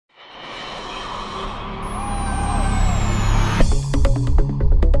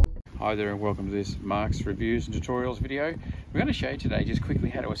Hi there and welcome to this Mark's Reviews and Tutorials video. We're going to show you today just quickly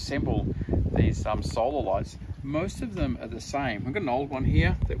how to assemble these solar lights. Most of them are the same. We've got an old one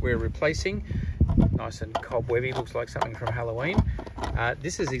here that we're replacing. Nice and cobwebby, looks like something from Halloween.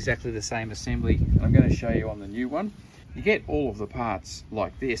 This is exactly the same assembly and I'm going to show you on the new one. You get all of the parts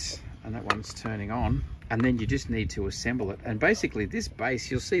like this, and that one's turning on, and then you just need to assemble it. And basically this base,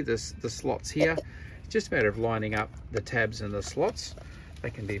 you'll see the slots here. It's just a matter of lining up the tabs and the slots. They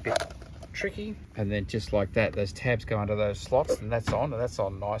can be a bit tricky, and then just like that, those tabs go under those slots, and that's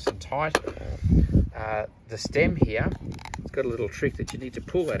on nice and tight. The stem here, it's got a little trick that you need to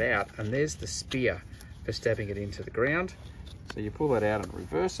pull that out, and there's the spear for stabbing it into the ground. So you pull that out and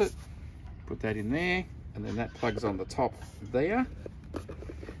reverse it, put that in there, and then that plugs on the top there,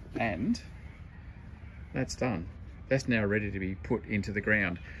 and that's done. That's now ready to be put into the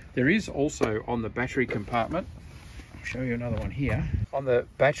ground. There is also on the battery compartment, I'll show you another one here. On the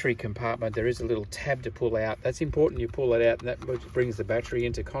battery compartment, there is a little tab to pull out. That's important, you pull that out, and that brings the battery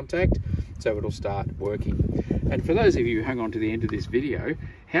into contact, so it'll start working. And for those of you who hang on to the end of this video,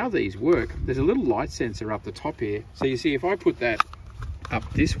 how these work, there's a little light sensor up the top here. So you see, if I put that up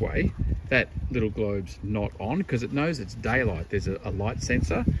this way, that little globe's not on because it knows it's daylight. There's a light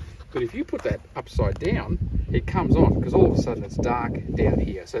sensor. But if you put that upside down, it comes on because all of a sudden it's dark down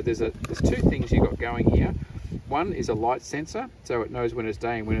here. So there's two things you've got going here. One is a light sensor, so it knows when it's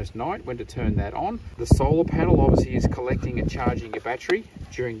day and when it's night, when to turn that on. The solar panel obviously is collecting and charging your battery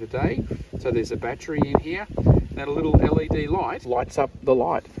during the day. So there's a battery in here, and a little LED light lights up the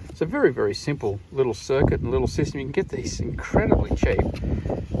light. It's a very, very simple little circuit and little system. You can get these incredibly cheap.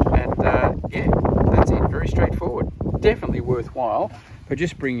 And yeah, that's it, very straightforward. Definitely worthwhile, but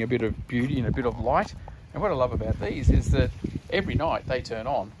just bringing a bit of beauty and a bit of light. And what I love about these is that every night they turn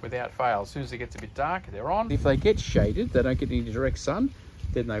on without fail. As soon as it gets a bit dark, they're on. If they get shaded, they don't get any direct sun,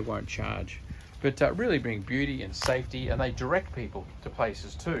 then they won't charge. But really bring beauty and safety, and they direct people to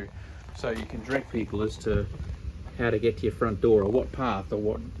places too. So you can direct people as to how to get to your front door, or what path or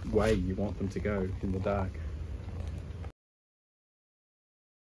what way you want them to go in the dark.